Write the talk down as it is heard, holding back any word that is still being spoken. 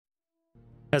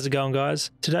How's it going,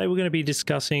 guys? Today we're going to be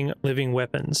discussing living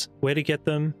weapons, where to get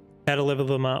them, how to level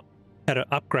them up, how to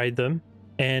upgrade them,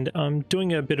 and I'm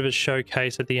doing a bit of a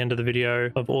showcase at the end of the video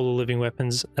of all the living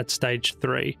weapons at stage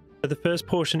 3. So the first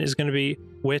portion is going to be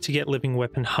where to get living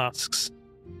weapon husks.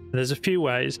 There's a few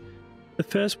ways. The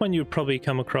first one you'll probably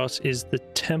come across is the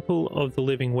Temple of the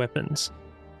Living Weapons.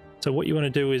 So what you want to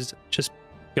do is just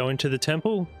go into the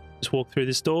temple, just walk through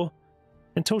this door,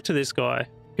 and talk to this guy.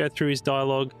 Go through his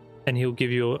dialogue, and he'll give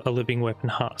you a living weapon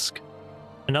husk.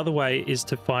 Another way is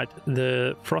to fight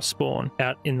the frost spawn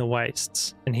out in the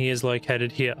wastes, and he is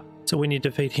located here. So when you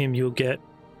defeat him, you'll get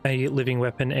a living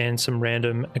weapon and some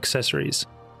random accessories.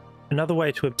 Another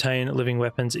way to obtain living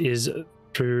weapons is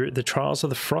through the trials of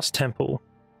the Frost Temple.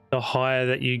 The higher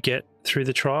that you get through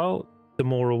the trial, the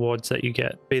more rewards that you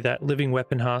get, be that living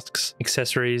weapon husks,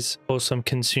 accessories, or some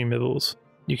consumables.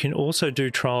 You can also do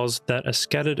trials that are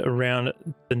scattered around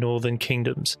the northern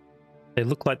kingdoms. They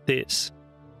look like this.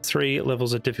 3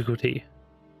 levels of difficulty.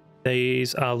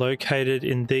 These are located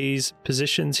in these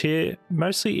positions here,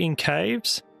 mostly in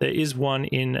caves. There is one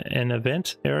in an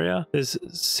event area. There's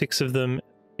 6 of them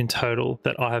in total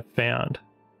that I have found.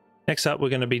 Next up, we're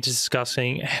going to be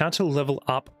discussing how to level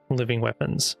up living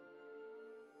weapons.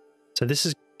 So this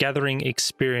is gathering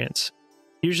experience.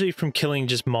 Usually from killing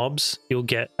just mobs, you'll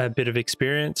get a bit of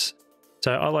experience.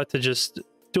 So I like to just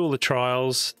do all the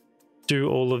trials, do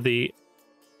all of the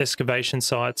excavation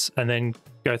sites, and then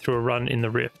go through a run in the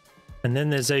rift. And then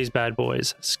there's these bad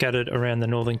boys scattered around the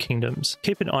northern kingdoms.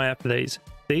 Keep an eye out for these.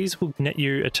 These will net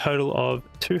you a total of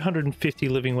 250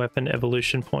 living weapon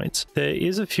evolution points. There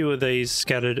is a few of these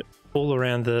scattered all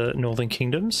around the northern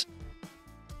kingdoms,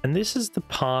 and this is the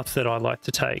path that I like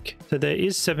to take. So there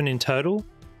is 7 in total.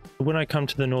 When I come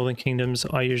to the northern kingdoms,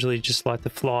 I usually just like to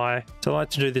fly. So I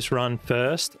like to do this run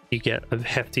first. You get a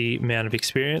hefty amount of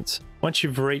experience. Once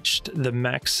you've reached the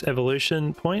max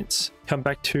evolution points, come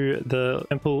back to the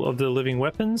Temple of the Living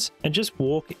Weapons and just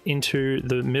walk into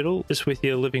the middle just with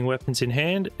your living weapons in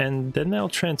hand, and then they'll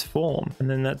transform. And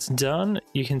then that's done.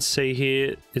 You can see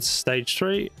here it's stage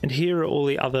 3, and here are all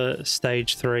the other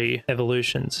stage 3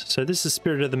 evolutions. So this is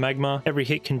Spirit of the Magma. Every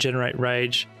hit can generate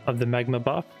Rage of the Magma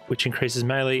buff, which increases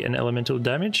melee and elemental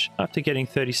damage. After getting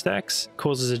 30 stacks,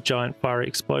 causes a giant fiery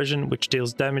explosion which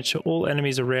deals damage to all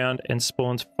enemies around and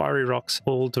spawns fiery rocks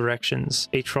all directions.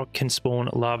 Each rock can spawn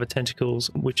lava tentacles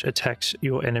which attacks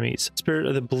your enemies. Spirit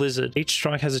of the Blizzard. Each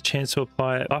strike has a chance to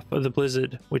apply a buff of the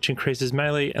blizzard which increases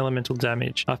melee elemental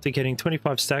damage. After getting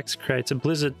 25 stacks, creates a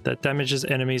blizzard that damages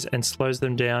enemies and slows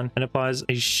them down, and applies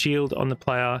a shield on the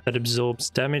player that absorbs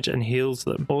damage and heals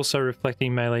them, also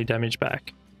reflecting melee damage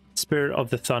back. Spirit of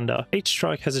the Thunder. Each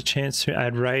strike has a chance to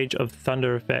add Rage of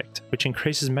Thunder effect, which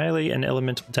increases melee and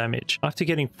elemental damage. After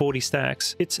getting 40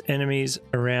 stacks, hits enemies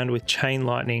around with chain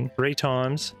lightning 3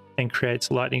 times and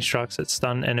creates lightning strikes that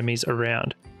stun enemies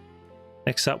around.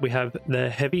 Next up, we have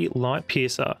the Heavy Light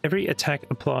Piercer. Every attack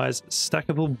applies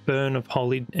stackable burn of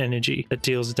holy energy that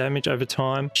deals damage over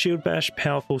time. Shield Bash,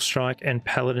 Powerful Strike, and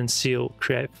Paladin Seal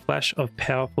create flash of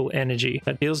powerful energy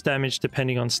that deals damage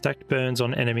depending on stacked burns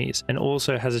on enemies, and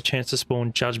also has a chance to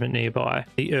spawn Judgment nearby.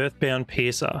 The Earthbound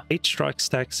Piercer. Each strike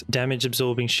stacks damage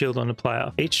absorbing shield on the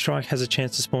player. Each strike has a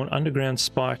chance to spawn Underground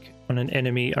Spike on an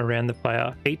enemy around the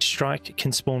player. Each strike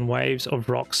can spawn waves of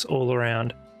rocks all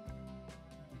around.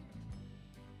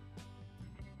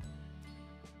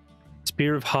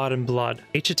 Spear of Hardened Blood.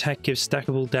 Each attack gives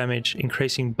stackable damage,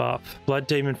 increasing buff. Blood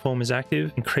Demon form is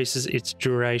active, increases its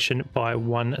duration by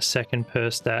 1 second per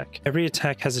stack. Every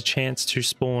attack has a chance to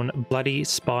spawn Bloody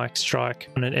Spike strike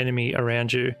on an enemy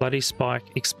around you. Bloody Spike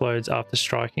explodes after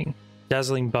striking.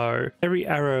 Dazzling Bow. Every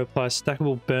arrow applies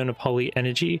stackable burn of holy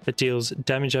energy that deals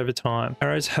damage over time.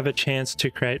 Arrows have a chance to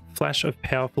create flash of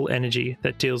powerful energy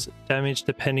that deals damage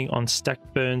depending on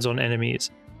stacked burns on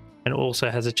enemies, and also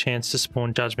has a chance to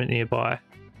spawn Judgment nearby.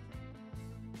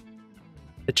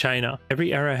 The Chainer.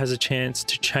 Every arrow has a chance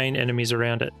to chain enemies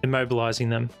around it, immobilizing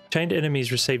them. Chained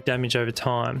enemies receive damage over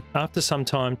time. After some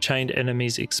time, chained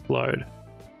enemies explode.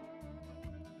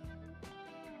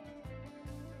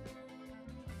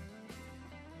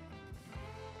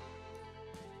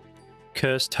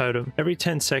 Cursed Totem. Every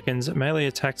 10 seconds, melee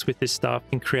attacks with this stuff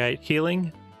can create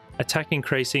healing, attack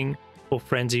increasing, or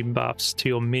frenzy buffs to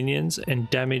your minions, and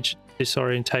damage,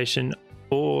 disorientation,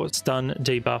 or stun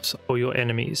debuffs for your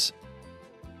enemies.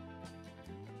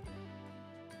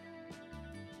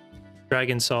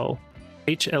 Dragon Soul.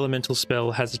 Each elemental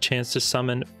spell has a chance to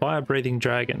summon Fire Breathing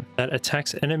Dragon that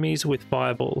attacks enemies with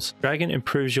fireballs. Dragon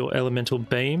improves your elemental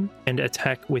beam and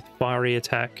attack with fiery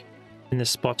attack in the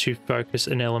spots you focus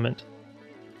an element.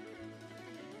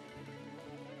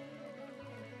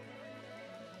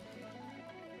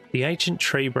 The Ancient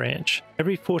Tree Branch.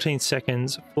 Every 14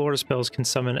 seconds, Flora spells can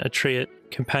summon a tree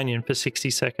companion for 60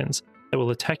 seconds that will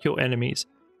attack your enemies,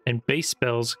 and Beast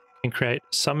spells can create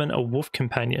summon a wolf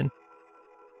companion.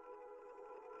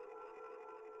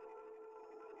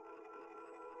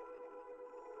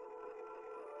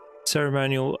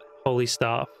 Ceremonial Holy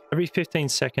Staff. Every 15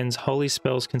 seconds, holy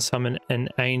spells can summon an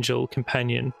angel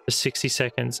companion for 60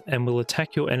 seconds and will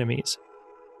attack your enemies.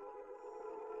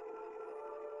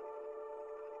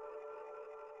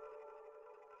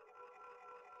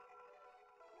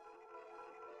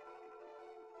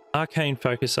 Arcane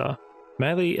Focuser.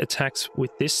 Melee attacks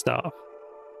with this staff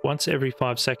once every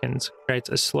 5 seconds creates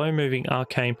a slow-moving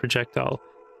arcane projectile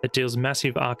that deals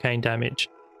massive arcane damage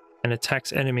and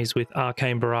attacks enemies with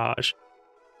Arcane Barrage.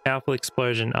 Powerful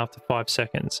explosion after 5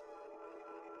 seconds.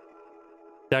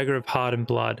 Dagger of Hardened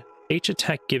Blood. Each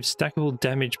attack gives stackable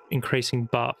damage increasing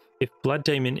buff. If Blood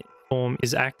Demon form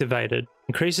is activated,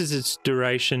 increases its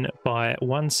duration by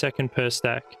 1 second per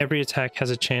stack. Every attack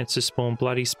has a chance to spawn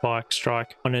Bloody Spike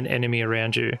strike on an enemy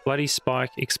around you. Bloody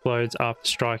Spike explodes after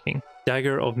striking.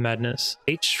 Dagger of Madness.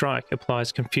 Each strike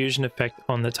applies confusion effect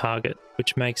on the target,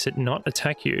 which makes it not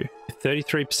attack you. With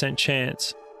 33%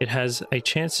 chance, it has a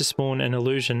chance to spawn an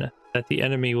illusion that the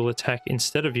enemy will attack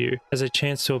instead of you, has a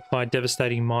chance to apply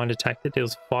devastating mind attack that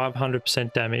deals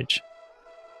 500% damage.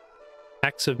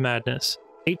 Axe of Madness.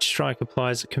 Each strike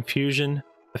applies a confusion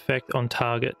effect on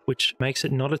target, which makes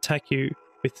it not attack you.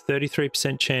 With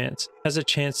 33% chance, has a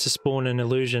chance to spawn an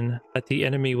illusion that the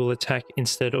enemy will attack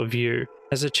instead of you,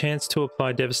 has a chance to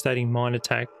apply devastating mind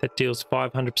attack that deals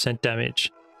 500%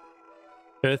 damage.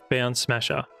 Earthbound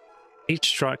Smasher. Each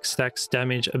strike stacks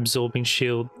damage absorbing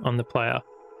shield on the player.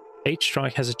 Each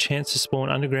strike has a chance to spawn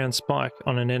underground spike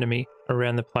on an enemy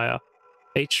around the player.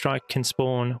 Each strike can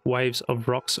spawn waves of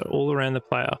rocks all around the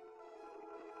player.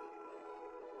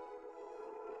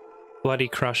 Bloody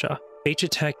Crusher. Each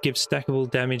attack gives stackable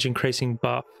damage increasing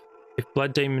buff. If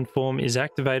Blood Demon form is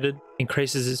activated,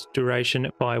 increases its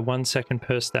duration by 1 second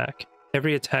per stack.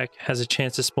 Every attack has a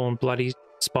chance to spawn Bloody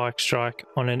Spike strike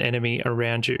on an enemy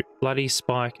around you. Bloody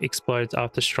Spike explodes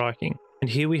after striking. And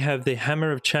here we have the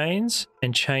Hammer of Chains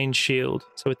and Chain Shield.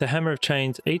 So with the Hammer of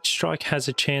Chains, each strike has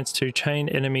a chance to chain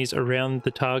enemies around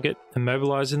the target,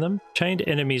 immobilizing them. Chained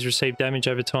enemies receive damage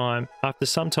over time. After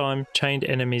some time, chained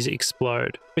enemies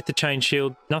explode. With the Chain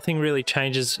Shield, nothing really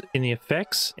changes in the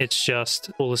effects. It's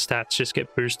just all the stats just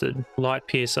get boosted. Light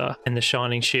Piercer and the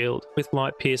Shining Shield. With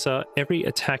Light Piercer, every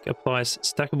attack applies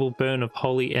stackable burn of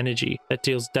holy energy that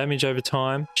deals damage over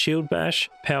time. Shield Bash,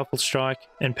 Powerful Strike,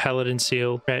 and Paladin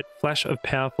Seal create flash of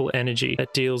powerful energy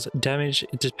that deals damage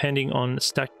depending on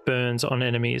stacked burns on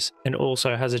enemies, and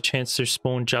also has a chance to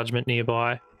spawn Judgment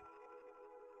nearby.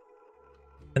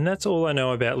 And that's all I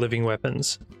know about living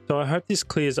weapons. So I hope this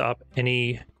clears up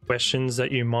any questions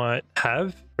that you might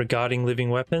have regarding living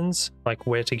weapons, like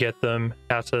where to get them,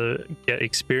 how to get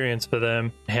experience for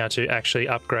them, how to actually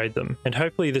upgrade them. And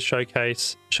hopefully the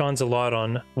showcase shines a light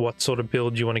on what sort of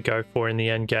build you want to go for in the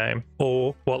end game,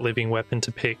 or what living weapon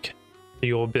to pick for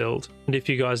your build. And if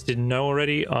you guys didn't know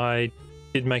already, I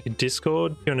did make a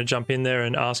Discord. If you want to jump in there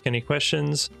and ask any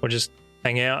questions or just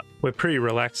hang out, we're pretty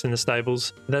relaxed in the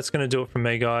stables. That's going to do it from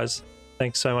me, guys.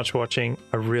 Thanks so much for watching.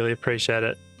 I really appreciate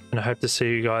it, and I hope to see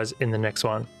you guys in the next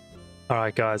one. All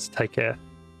right, guys, take care.